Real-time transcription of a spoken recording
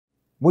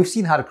We've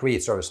seen how to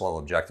create service level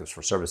objectives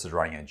for services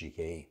running on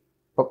GKE.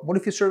 But what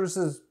if your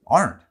services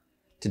aren't?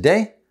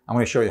 Today, I'm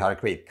going to show you how to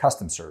create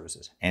custom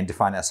services and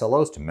define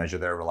SLOs to measure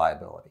their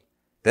reliability.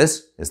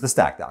 This is the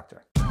Stack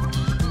Doctor.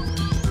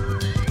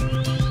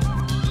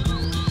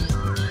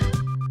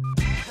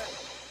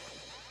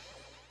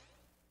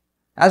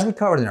 As we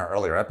covered in our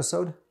earlier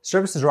episode,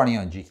 services running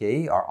on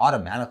GKE are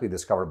automatically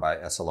discovered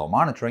by SLO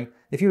monitoring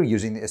if you're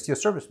using the Istio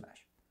service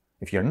mesh.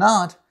 If you're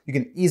not, you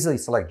can easily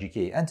select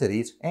GKE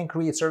entities and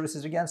create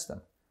services against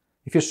them.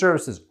 If your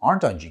services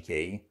aren't on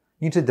GKE, you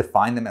need to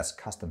define them as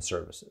custom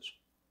services.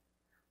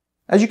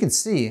 As you can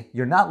see,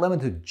 you're not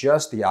limited to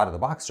just the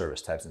out-of-the-box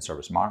service types in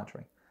service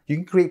monitoring. You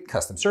can create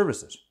custom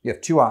services. You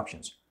have two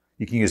options.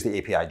 You can use the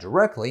API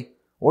directly,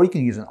 or you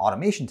can use an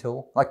automation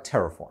tool like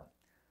Terraform.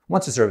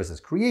 Once a service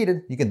is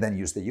created, you can then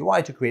use the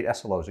UI to create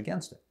SLOs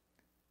against it.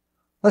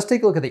 Let's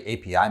take a look at the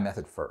API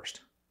method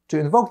first. To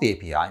invoke the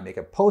API, make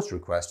a POST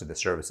request to the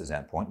services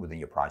endpoint within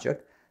your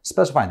project,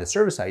 specifying the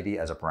service ID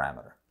as a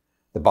parameter.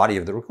 The body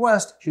of the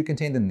request should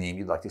contain the name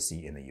you'd like to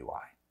see in the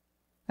UI.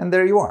 And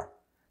there you are.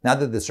 Now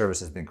that the service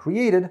has been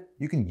created,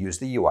 you can use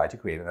the UI to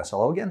create an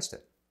SLO against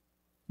it.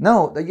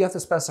 Note that you have to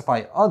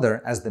specify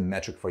other as the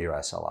metric for your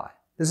SLI.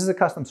 This is a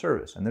custom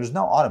service, and there's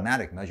no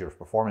automatic measure of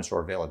performance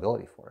or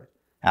availability for it.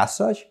 As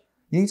such,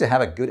 you need to have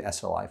a good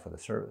SLI for the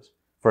service.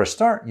 For a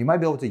start, you might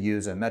be able to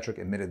use a metric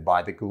emitted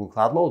by the Google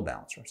Cloud Load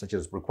Balancer, such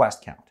as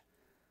request count.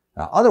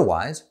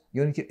 Otherwise,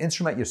 you'll need to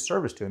instrument your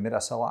service to emit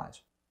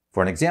SLIs.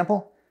 For an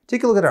example,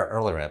 take a look at our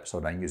earlier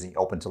episode on using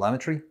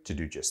OpenTelemetry to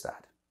do just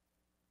that.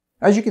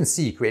 As you can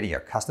see, creating a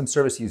custom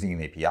service using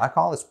an API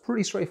call is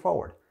pretty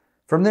straightforward.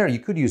 From there, you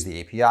could use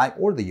the API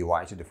or the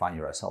UI to define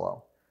your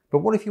SLO. But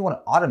what if you want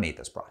to automate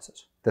this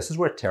process? This is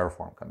where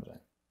Terraform comes in.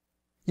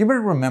 You may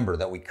remember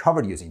that we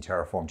covered using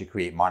Terraform to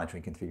create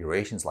monitoring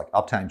configurations like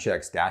uptime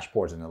checks,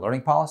 dashboards, and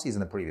alerting policies in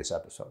the previous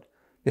episode.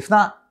 If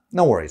not,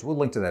 no worries, we'll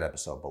link to that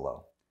episode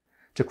below.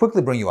 To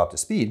quickly bring you up to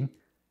speed,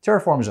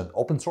 Terraform is an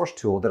open source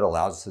tool that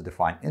allows us to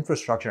define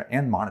infrastructure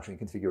and monitoring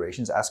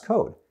configurations as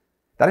code.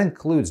 That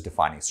includes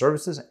defining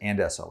services and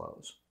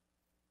SLOs.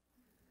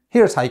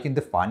 Here's how you can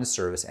define a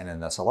service and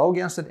an SLO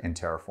against it in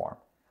Terraform.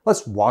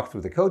 Let's walk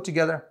through the code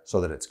together so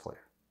that it's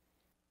clear.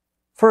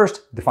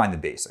 First, define the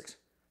basics.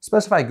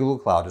 Specify Google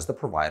Cloud as the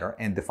provider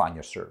and define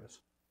your service.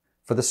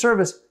 For the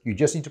service, you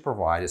just need to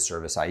provide a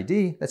service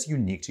ID that's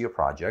unique to your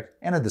project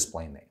and a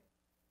display name.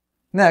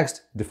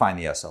 Next, define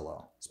the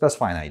SLO.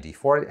 Specify an ID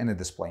for it and a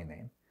display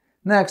name.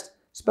 Next,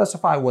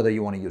 specify whether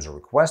you want to use a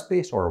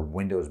request-based or a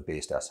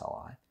Windows-based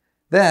SLI.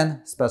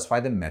 Then,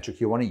 specify the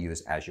metric you want to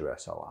use as your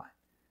SLI.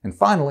 And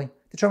finally,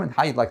 determine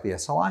how you'd like the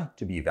SLI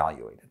to be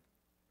evaluated.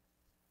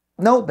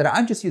 Note that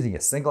I'm just using a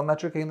single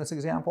metric in this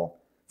example.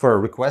 For a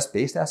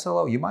request-based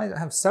SLO, you might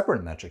have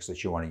separate metrics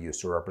that you want to use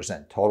to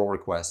represent total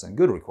requests and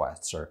good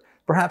requests, or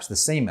perhaps the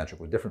same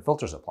metric with different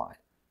filters applied.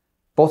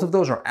 Both of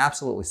those are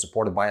absolutely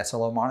supported by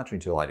SLO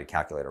monitoring to allow you to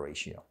calculate a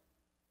ratio.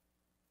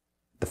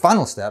 The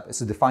final step is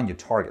to define your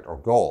target or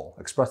goal,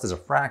 expressed as a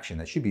fraction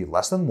that should be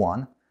less than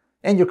 1,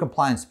 and your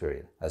compliance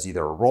period as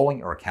either a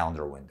rolling or a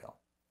calendar window.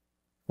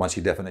 Once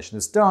your definition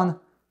is done,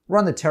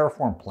 run the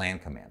Terraform plan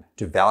command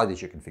to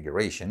validate your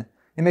configuration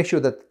and make sure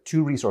that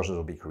two resources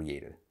will be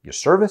created, your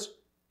service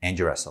and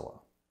your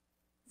SLO.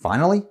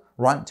 Finally,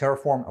 run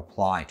Terraform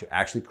apply to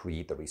actually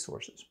create the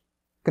resources.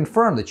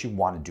 Confirm that you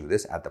want to do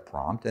this at the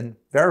prompt and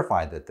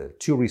verify that the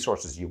two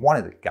resources you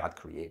wanted got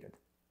created.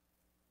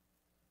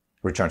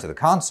 Return to the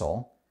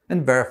console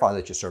and verify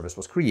that your service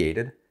was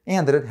created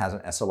and that it has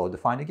an SLO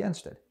defined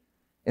against it.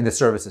 In the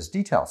services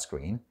detail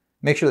screen,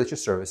 make sure that your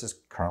service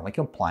is currently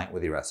compliant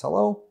with your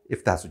SLO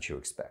if that's what you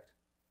expect.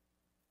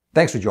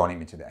 Thanks for joining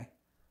me today.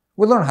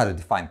 We learned how to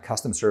define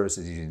custom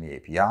services using the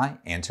API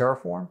and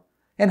Terraform,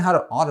 and how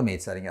to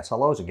automate setting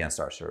SLOs against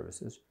our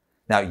services.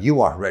 Now you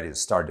are ready to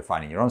start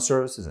defining your own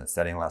services and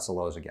setting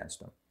SLOs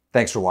against them.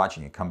 Thanks for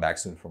watching and come back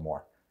soon for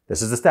more.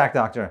 This is the Stack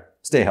Doctor.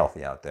 Stay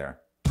healthy out there.